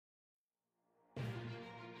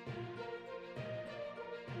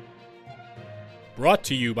Brought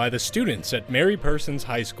to you by the students at Mary Persons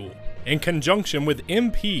High School in conjunction with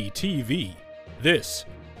MPTV. This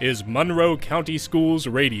is Monroe County Schools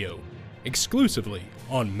Radio, exclusively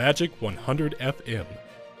on Magic 100 FM.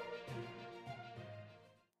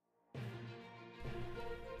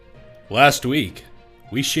 Last week,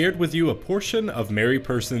 we shared with you a portion of Mary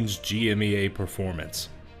Persons' GMEA performance.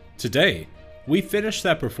 Today, we finish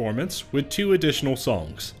that performance with 2 additional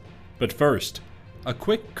songs. But first, a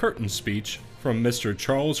quick curtain speech from Mr.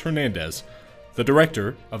 Charles Hernandez, the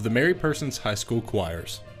director of the Mary Persons High School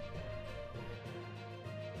Choirs.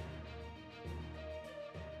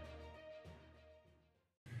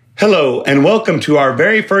 Hello, and welcome to our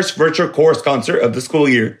very first virtual chorus concert of the school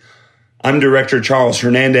year. I'm Director Charles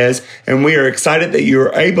Hernandez, and we are excited that you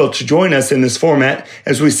are able to join us in this format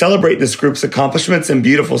as we celebrate this group's accomplishments and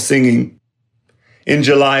beautiful singing. In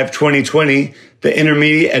July of 2020, the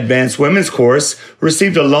Intermediate Advanced Women's Chorus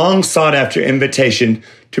received a long sought-after invitation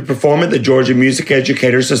to perform at the Georgia Music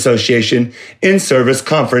Educators Association in-service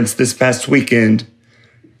conference this past weekend.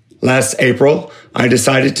 Last April, I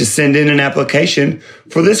decided to send in an application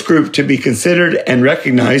for this group to be considered and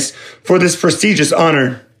recognized for this prestigious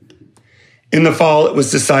honor. In the fall, it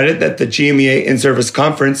was decided that the GMEA in-service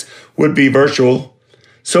conference would be virtual,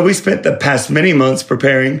 so we spent the past many months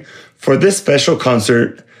preparing for this special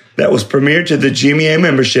concert that was premiered to the GMEA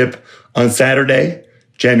membership on Saturday,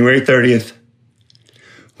 January 30th.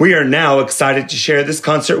 We are now excited to share this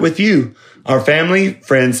concert with you, our family,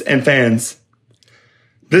 friends, and fans.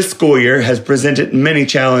 This school year has presented many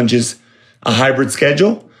challenges: a hybrid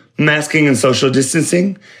schedule, masking and social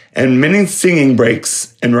distancing, and many singing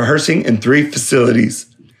breaks and rehearsing in 3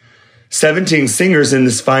 facilities. 17 singers in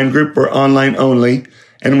this fine group were online only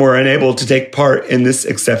and were unable to take part in this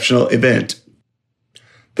exceptional event.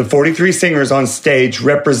 The 43 singers on stage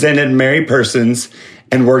represented Mary Persons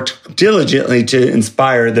and worked diligently to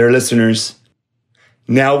inspire their listeners.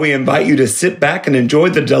 Now we invite you to sit back and enjoy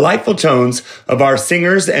the delightful tones of our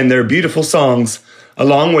singers and their beautiful songs,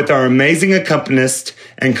 along with our amazing accompanist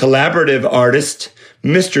and collaborative artist,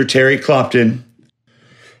 Mr. Terry Clopton.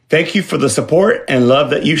 Thank you for the support and love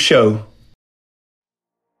that you show.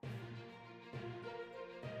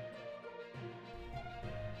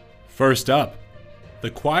 First up, the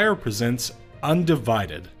choir presents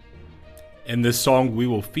Undivided. In this song, we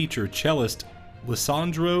will feature cellist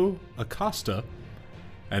Lissandro Acosta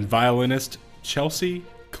and violinist Chelsea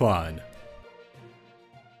Klein.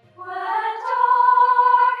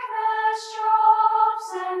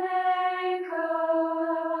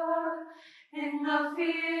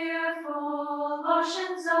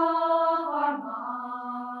 Oceans of our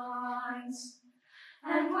minds,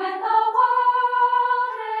 and when the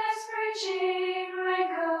world is preaching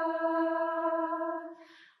rancor,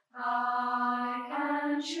 I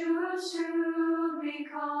can choose to be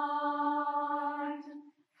kind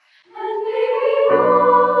and be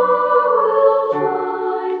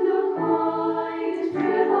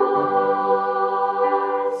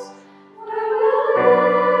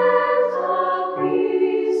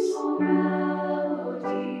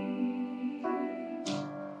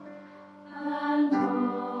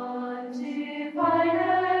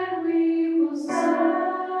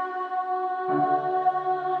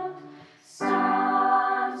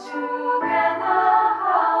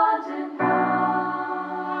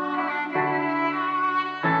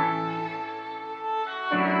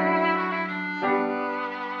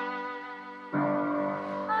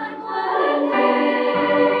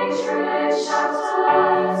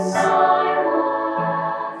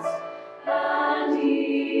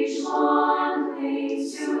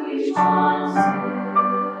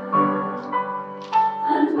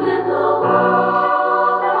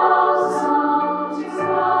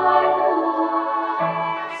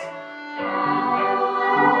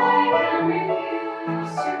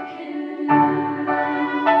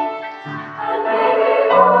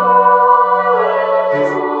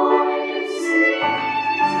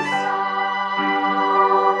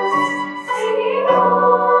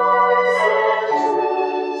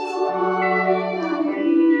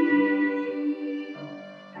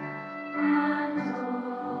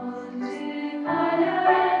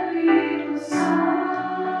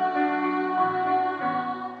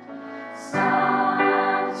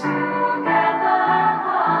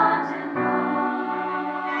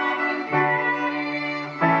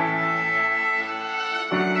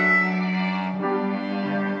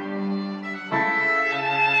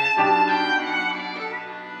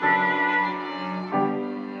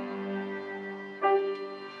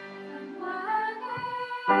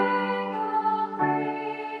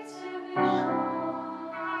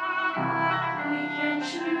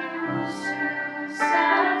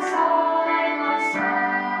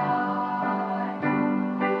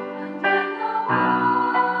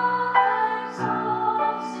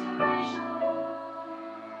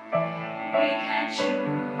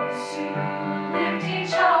choose to lift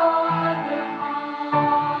each other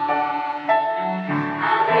high.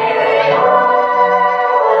 And may we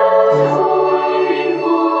always join in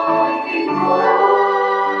one big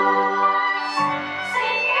chorus,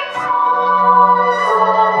 singing songs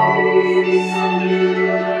of peace and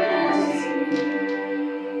unity.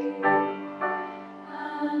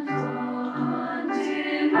 And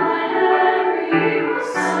undivided we will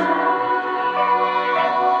stand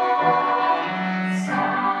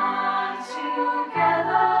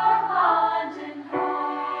together hand in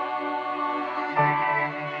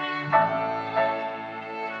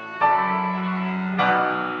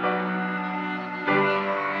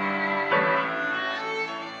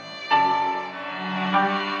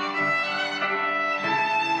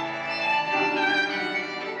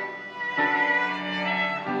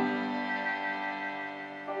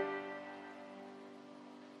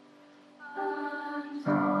And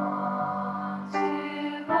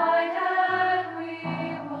undivided we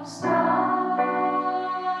will stand.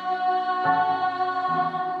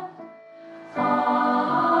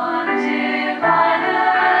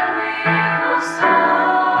 Undivided we will stand.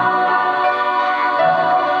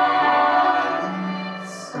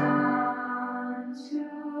 Stand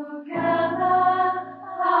together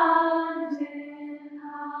hand in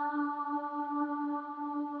hand.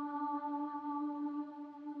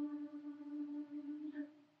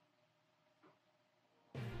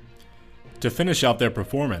 To finish out their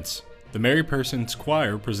performance, the Mary Persons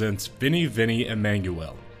Choir presents Vinnie Vinnie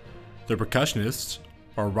Emmanuel. The percussionists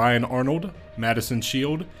are Ryan Arnold, Madison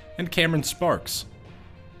Shield, and Cameron Sparks.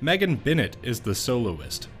 Megan Bennett is the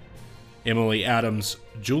soloist. Emily Adams,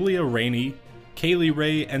 Julia Rainey, Kaylee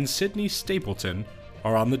Ray, and Sydney Stapleton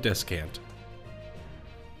are on the descant.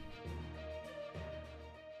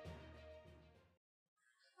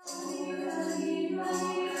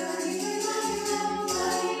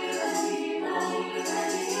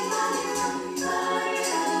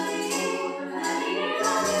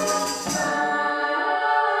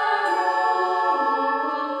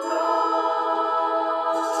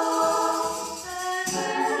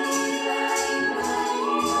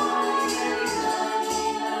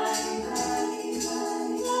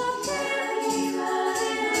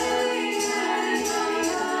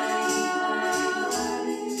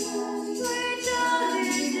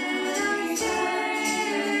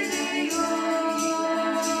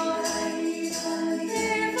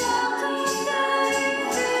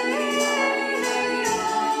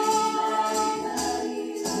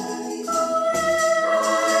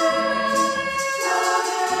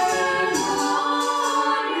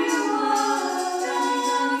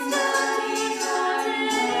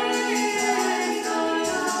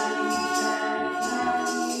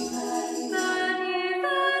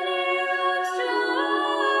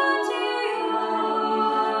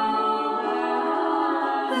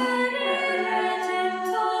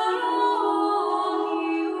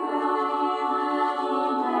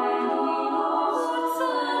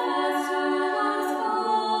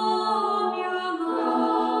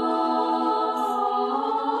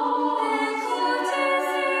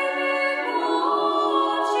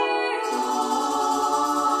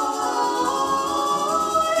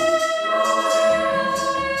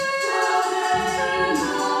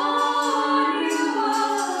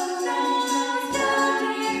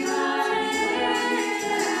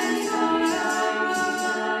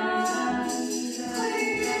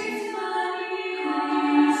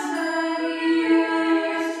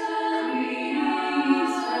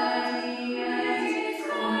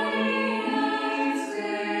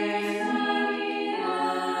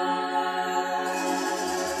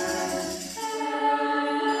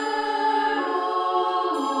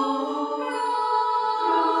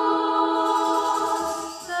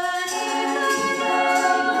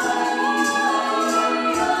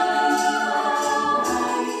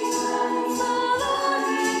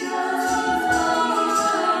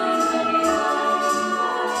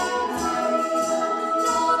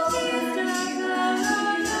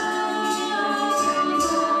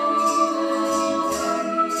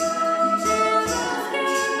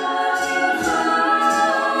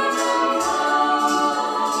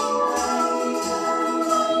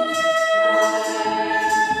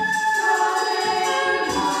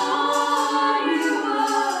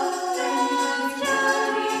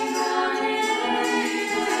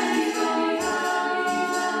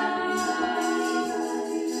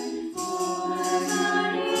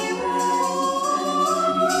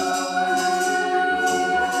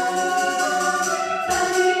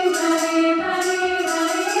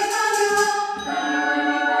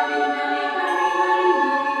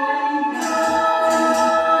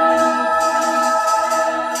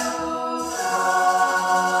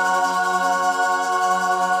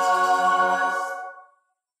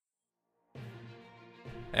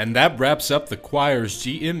 And that wraps up the choir's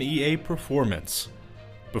GMEA performance.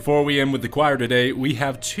 Before we end with the choir today, we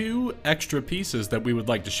have 2 extra pieces that we would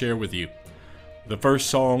like to share with you. The first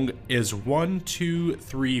song is 1, 2,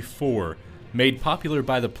 3, 4, made popular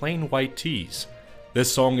by the Plain White T's.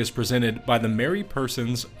 This song is presented by the Mary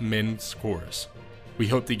Persons Men's Chorus. We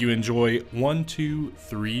hope that you enjoy 1, 2,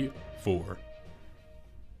 3, 4.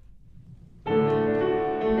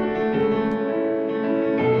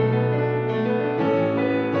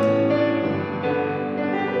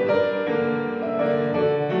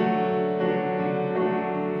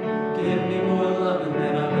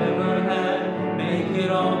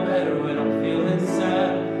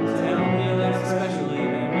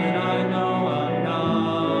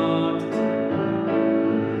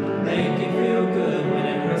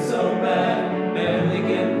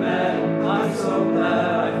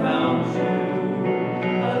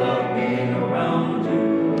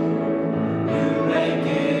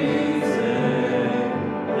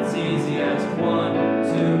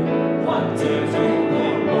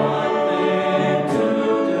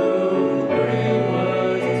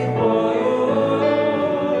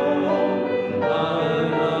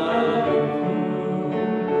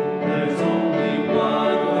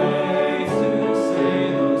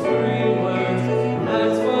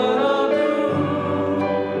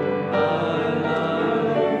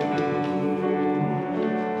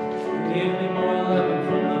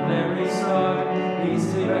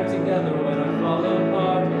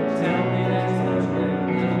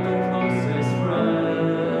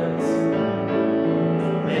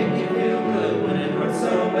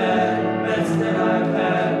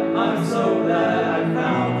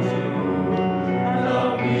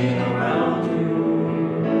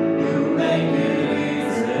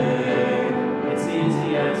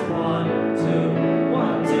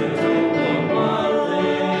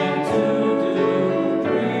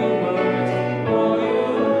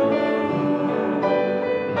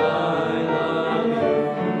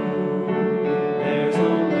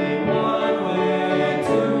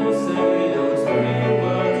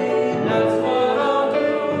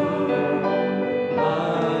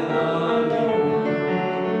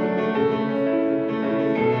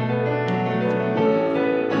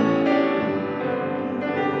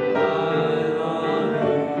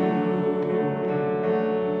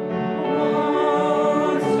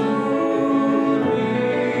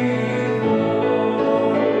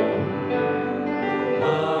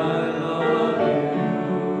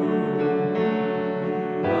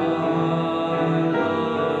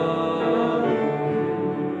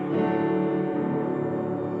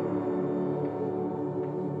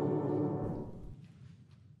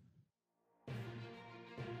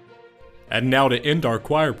 And now to end our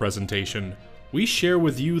choir presentation, we share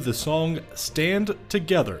with you the song Stand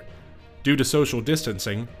Together. Due to social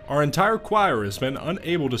distancing, our entire choir has been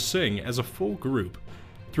unable to sing as a full group.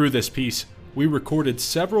 Through this piece, we recorded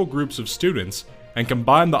several groups of students and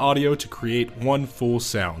combined the audio to create one full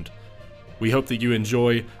sound. We hope that you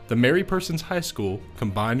enjoy the Mary Persons High School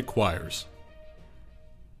Combined Choirs.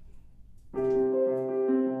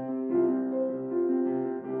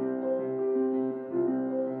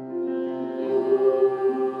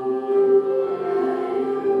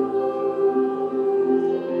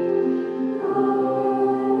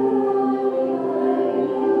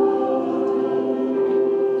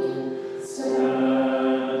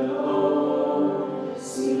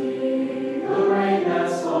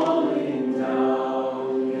 Falling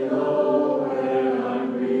down below where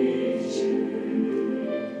I'm reaching.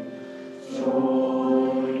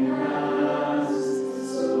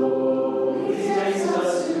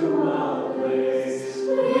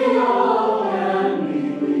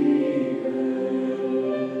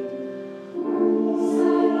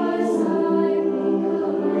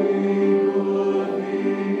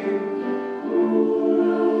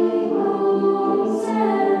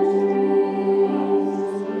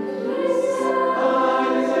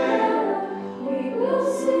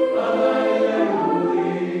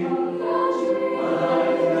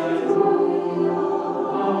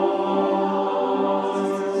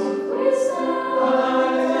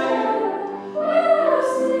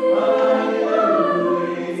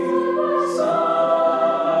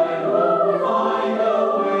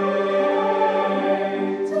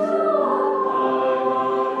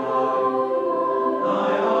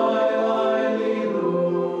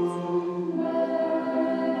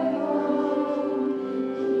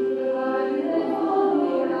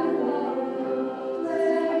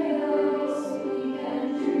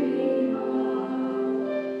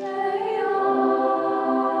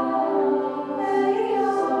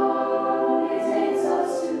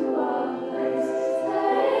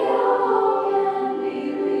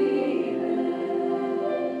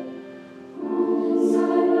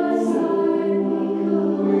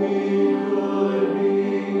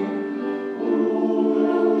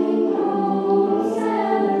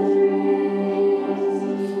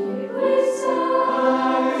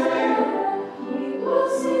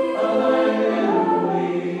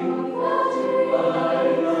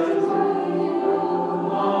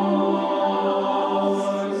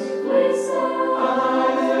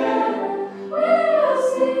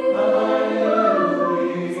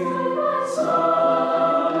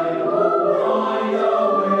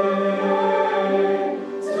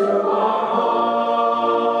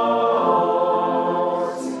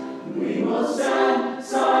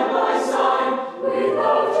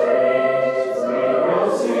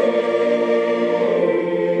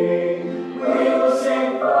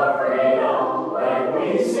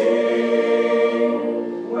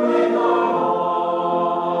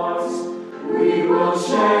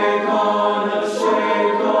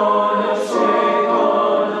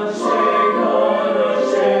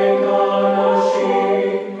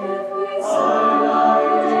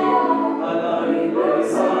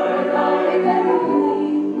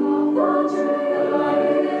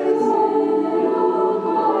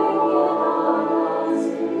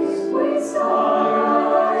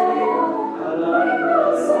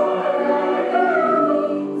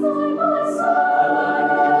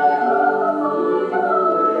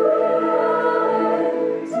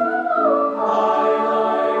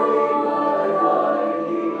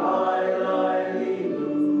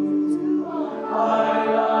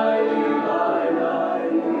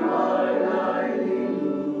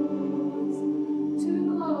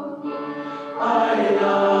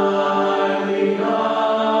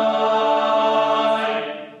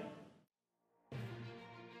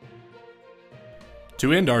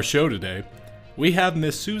 To end our show today, we have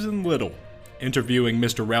Miss Susan Little interviewing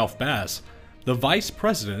Mr. Ralph Bass, the Vice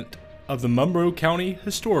President of the Monroe County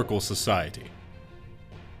Historical Society.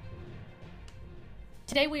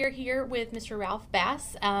 Today we are here with Mr. Ralph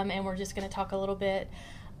Bass, and we're just going to talk a little bit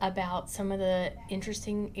about some of the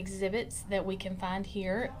interesting exhibits that we can find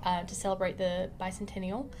here to celebrate the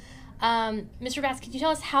bicentennial. Mr. Bass, could you tell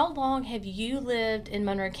us how long have you lived in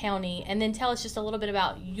Monroe County, and then tell us just a little bit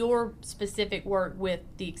about your specific work with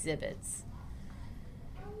the exhibits?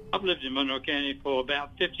 I've lived in Monroe County for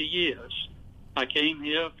about 50 years. I came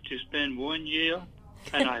here to spend 1 year,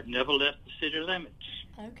 and I've never left the city limits.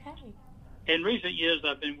 Okay. In recent years,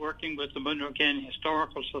 I've been working with the Monroe County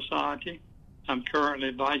Historical Society. I'm currently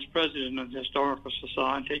Vice President of the Historical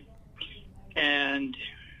Society, and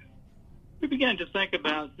we began to think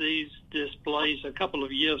about these displays a couple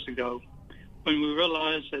of years ago when we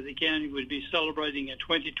realized that the county would be celebrating in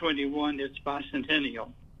 2021 its bicentennial.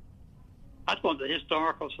 I thought the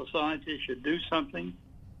Historical Society should do something,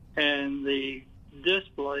 and the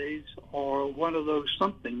displays are one of those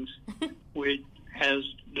somethings which has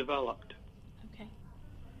developed. Okay.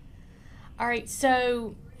 All right,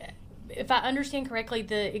 so if I understand correctly,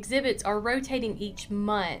 the exhibits are rotating each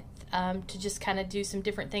month. To just kind of do some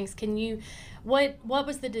different things. What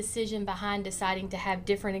was the decision behind deciding to have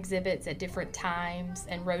different exhibits at different times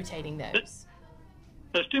and rotating those?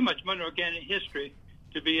 There's too much Monroe County history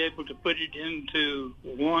to be able to put it into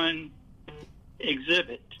one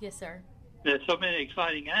exhibit. Yes, sir. There's so many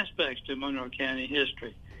exciting aspects to Monroe County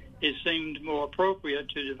history. It seemed more appropriate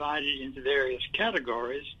to divide it into various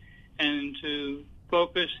categories and to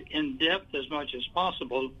focus in depth as much as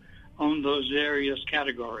possible on those various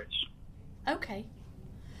categories. Okay.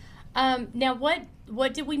 Now,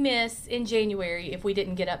 what did we miss in January if we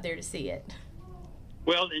didn't get up there to see it?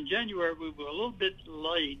 Well, in January, we were a little bit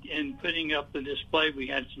late in putting up the display. We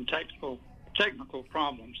had some technical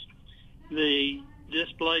problems. The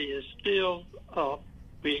display is still up.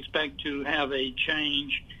 We expect to have a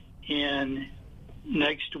change in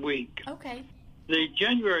next week. Okay. The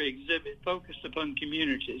January exhibit focused upon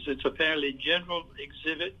communities. It's a fairly general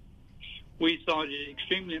exhibit. We thought it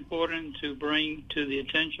extremely important to bring to the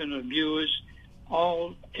attention of viewers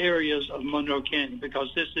all areas of Monroe County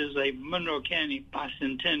because this is a Monroe County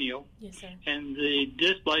bicentennial. Yes, sir. And the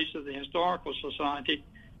displays of the Historical Society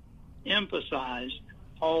emphasize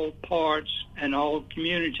all parts and all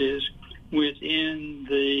communities within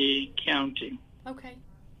the county. Okay.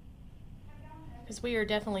 Because we are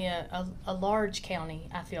definitely a large county,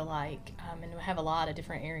 I feel like, and we have a lot of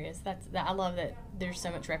different areas. I love that there's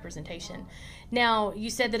so much representation. Now, you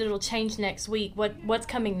said that it'll change next week. What's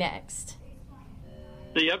coming next?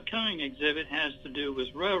 The upcoming exhibit has to do with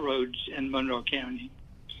railroads in Monroe County.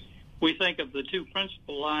 We think of the two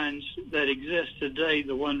principal lines that exist today,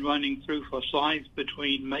 the one running through Forsyth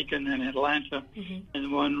between Macon and Atlanta, and the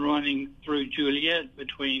one running through Juliet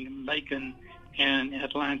between Macon and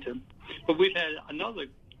Atlanta. But we've had another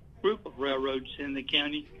group of railroads in the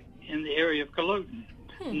county in the area of Culloden.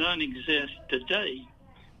 None exist today,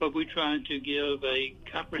 but we try to give a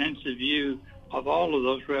comprehensive view of all of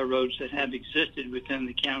those railroads that have existed within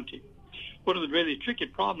the county. One of the really tricky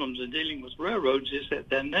problems in dealing with railroads is that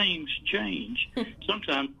their names change.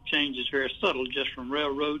 Sometimes change is very subtle, just from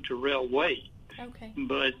railroad to railway. Okay.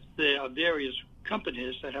 But there are various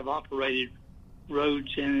companies that have operated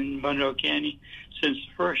roads in Monroe County since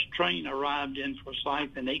the first train arrived in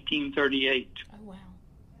Forsyth in 1838. Oh, wow.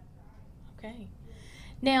 Okay.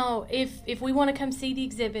 Now, if we want to come see the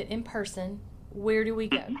exhibit in person, where do we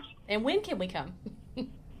go? And when can we come? The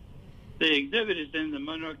exhibit is in the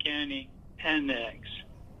Monroe County Annex.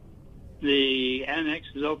 The annex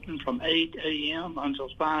is open from 8 a.m. until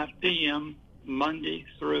 5 p.m. Monday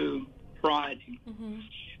through Friday.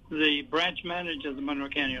 The branch manager of the Monroe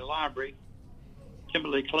County Library,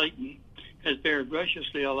 Kimberly Clayton, has very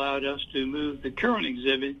graciously allowed us to move the current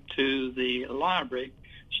exhibit to the library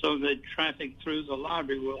so that traffic through the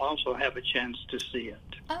library will also have a chance to see it.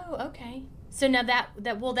 Oh, okay. So now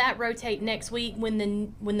that will that rotate next week when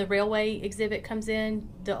the railway exhibit comes in,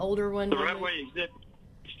 the older one? The railway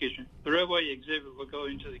exhibit will go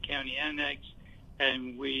into the county annex,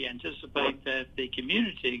 and we anticipate that the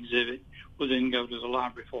community exhibit will then go to the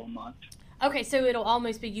library for a month. Okay, so it'll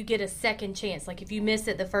almost be you get a second chance. Like if you miss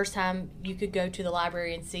it the first time, you could go to the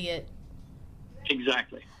library and see it.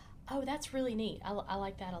 Exactly. Oh, that's really neat. I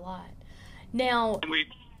like that a lot. Now,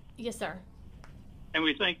 yes, sir. And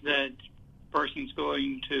we think that persons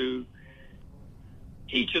going to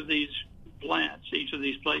each of these plants, each of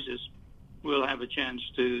these places, will have a chance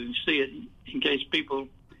to see it in case people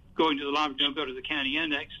going to the library don't go to the county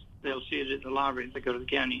annex. they'll see it at the library. If they go to the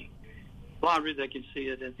county library, they can see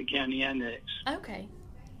it at the county annex. Okay.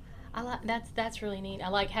 I like that's really neat. I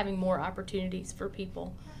like having more opportunities for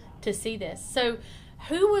people to see this. So,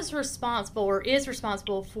 who was responsible or is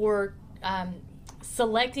responsible for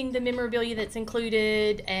selecting the memorabilia that's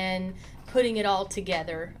included and putting it all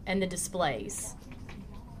together and the displays?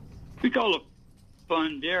 We call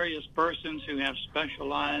upon various persons who have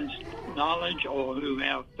specialized knowledge or who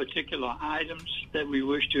have particular items that we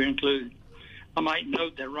wish to include. I might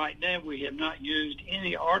note that right now we have not used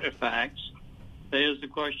any artifacts. There is the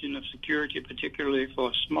question of security, particularly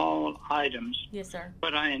for small items. Yes, sir.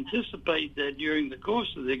 But I anticipate that during the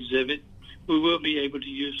course of the exhibit, we will be able to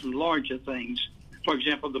use some larger things. For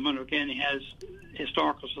example, the Monroe County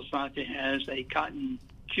Historical Society has a cotton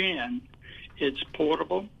gin. It's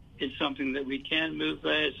portable. It's something that we can move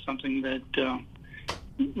there. It's something that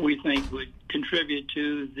we think would contribute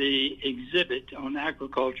to the exhibit on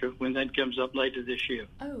agriculture when that comes up later this year.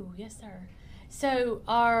 Oh, yes, sir. So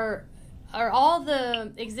are all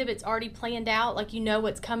the exhibits already planned out? Like, you know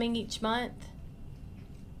what's coming each month?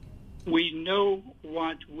 We know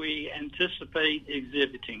what we anticipate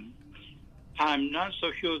exhibiting. I'm not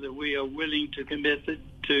so sure that we are willing to commit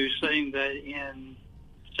to saying that in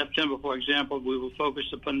September, for example, we will focus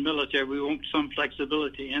upon military. We want some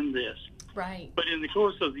flexibility in this. Right. But in the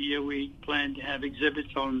course of the year, we plan to have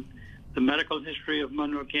exhibits on the medical history of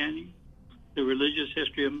Monroe County, the religious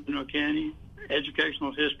history of Monroe County,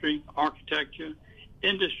 educational history, architecture,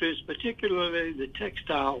 industries, particularly the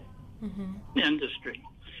textile industry.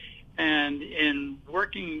 And in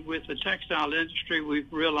working with the textile industry,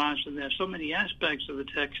 we've realized that there are so many aspects of the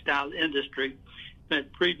textile industry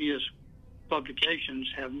that previous publications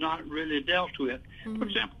have not really dealt with. For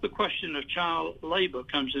example, the question of child labor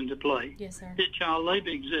comes into play. Yes, sir. Did child labor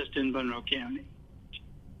exist in Monroe County?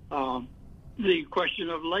 The question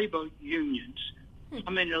of labor unions.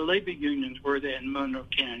 How many labor unions were there in Monroe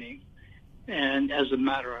County? And as a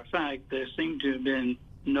matter of fact, there seem to have been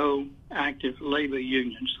no active labor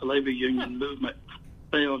unions. The labor union movement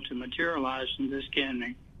failed to materialize in this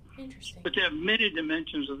county. Interesting. But there are many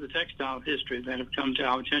dimensions of the textile history that have come to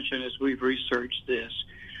our attention as we've researched this.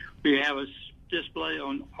 We have a display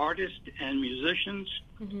on artists and musicians,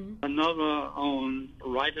 another on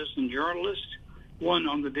writers and journalists, one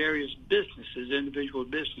on the various businesses, individual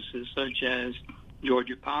businesses such as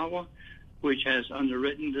Georgia Power, which has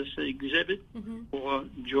underwritten this exhibit, or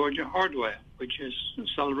Georgia Hardware, which is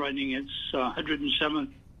celebrating its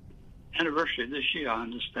 107th anniversary this year, I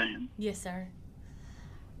understand. Yes, sir.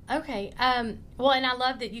 Okay. Well, and I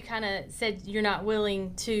love that you kind of said you're not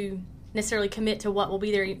willing to necessarily commit to what will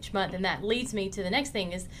be there each month, and that leads me to the next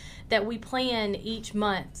thing is that we plan each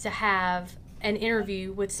month to have an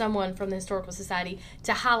interview with someone from the Historical Society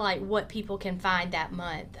to highlight what people can find that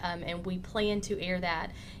month, and we plan to air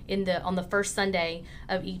that on the first Sunday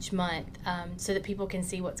of each month, so that people can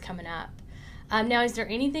see what's coming up. Now, is there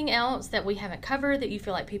anything else that we haven't covered that you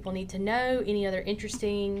feel like people need to know? Any other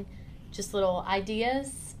interesting, just little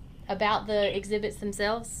ideas about the exhibits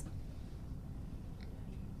themselves?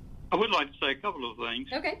 I would like to say a couple of things.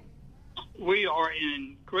 Okay. We are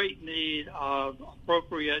in great need of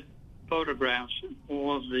appropriate photographs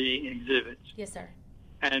for the exhibits. Yes, sir.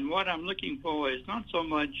 And what I'm looking for is not so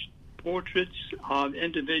much portraits of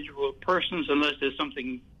individual persons, unless there's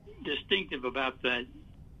something distinctive about that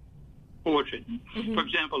portrait. For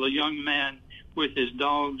example, a young man with his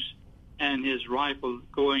dogs and his rifle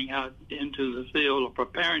going out into the field, or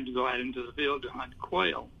preparing to go out into the field to hunt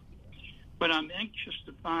quail. But I'm anxious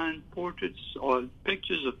to find portraits or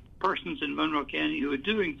pictures of persons in Monroe County who are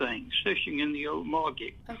doing things, fishing in the old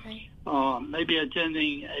market, Okay. Maybe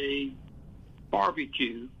attending a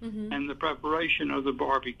barbecue and the preparation of the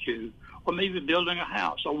barbecue, or maybe building a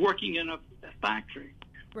house or working in a factory.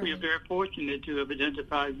 Right. We are very fortunate to have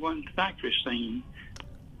identified one factory scene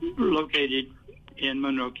located in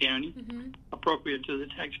Monroe County, appropriate to the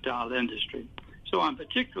textile industry. So I'm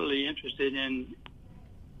particularly interested in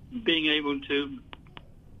being able to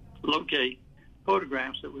locate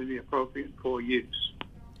photographs that would be appropriate for use.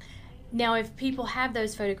 Now, if people have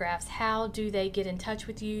those photographs, how do they get in touch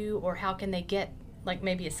with you, or how can they get, like,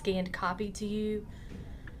 maybe a scanned copy to you?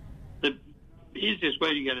 The easiest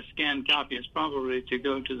way to get a scanned copy is probably to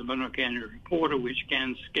go to the Monroe County Reporter, which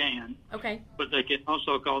can scan. Okay. But they can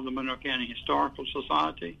also call the Monroe County Historical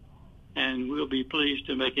Society, and we'll be pleased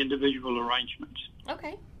to make individual arrangements.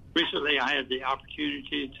 Okay. Recently, I had the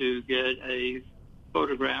opportunity to get a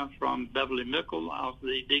photograph from Beverly Mickle of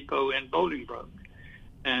the depot in Bolingbroke,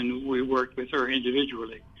 and we worked with her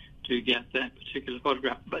individually to get that particular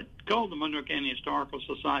photograph. But call the Monroe County Historical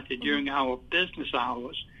Society during our business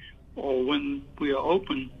hours. or when we are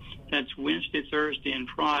open, that's Wednesday, Thursday, and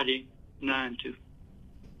Friday, 9 to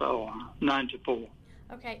 4.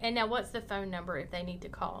 Okay, and now what's the phone number if they need to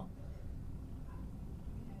call?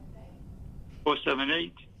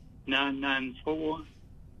 478-994-5070.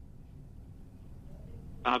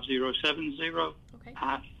 Okay.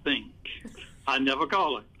 I think. I never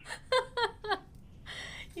call it.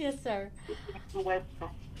 Yes, sir. The website.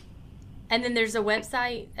 And then there's a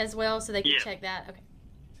website as well, so they can Yeah. check that. Okay.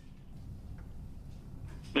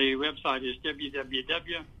 The website is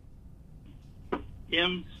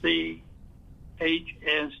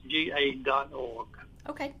www.mchsga.org.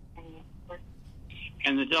 Okay.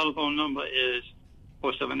 And the telephone number is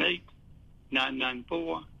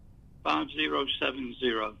 478-994-5070.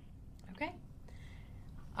 Okay.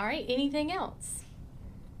 All right. Anything else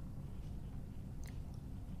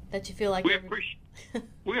that you feel like We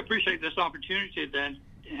appreciate this opportunity that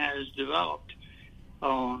has developed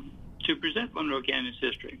to present Monroe County's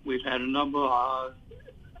history. We've had a number of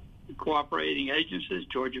cooperating agencies,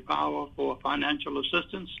 Georgia Power for financial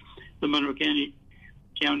assistance. The Monroe County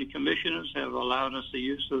commissioners have allowed us the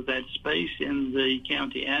use of that space in the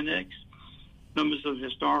county annex. Members of the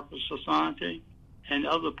Historical Society and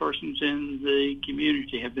other persons in the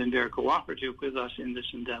community have been very cooperative with us in this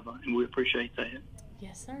endeavor, and we appreciate that.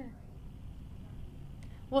 Yes, sir.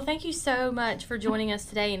 Well, thank you so much for joining us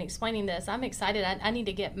today and explaining this. I'm excited. I need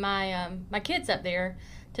to get my my kids up there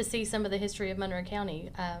to see some of the history of Monroe County.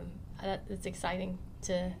 It's exciting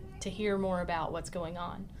to hear more about what's going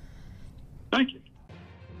on. Thank you.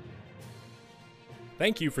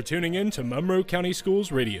 Thank you for tuning in to Monroe County Schools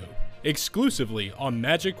Radio, exclusively on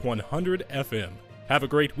Magic 100 FM. Have a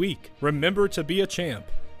great week. Remember to be a champ.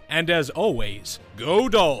 And as always, go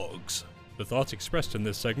Dogs! The thoughts expressed in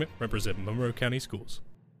this segment represent Monroe County Schools.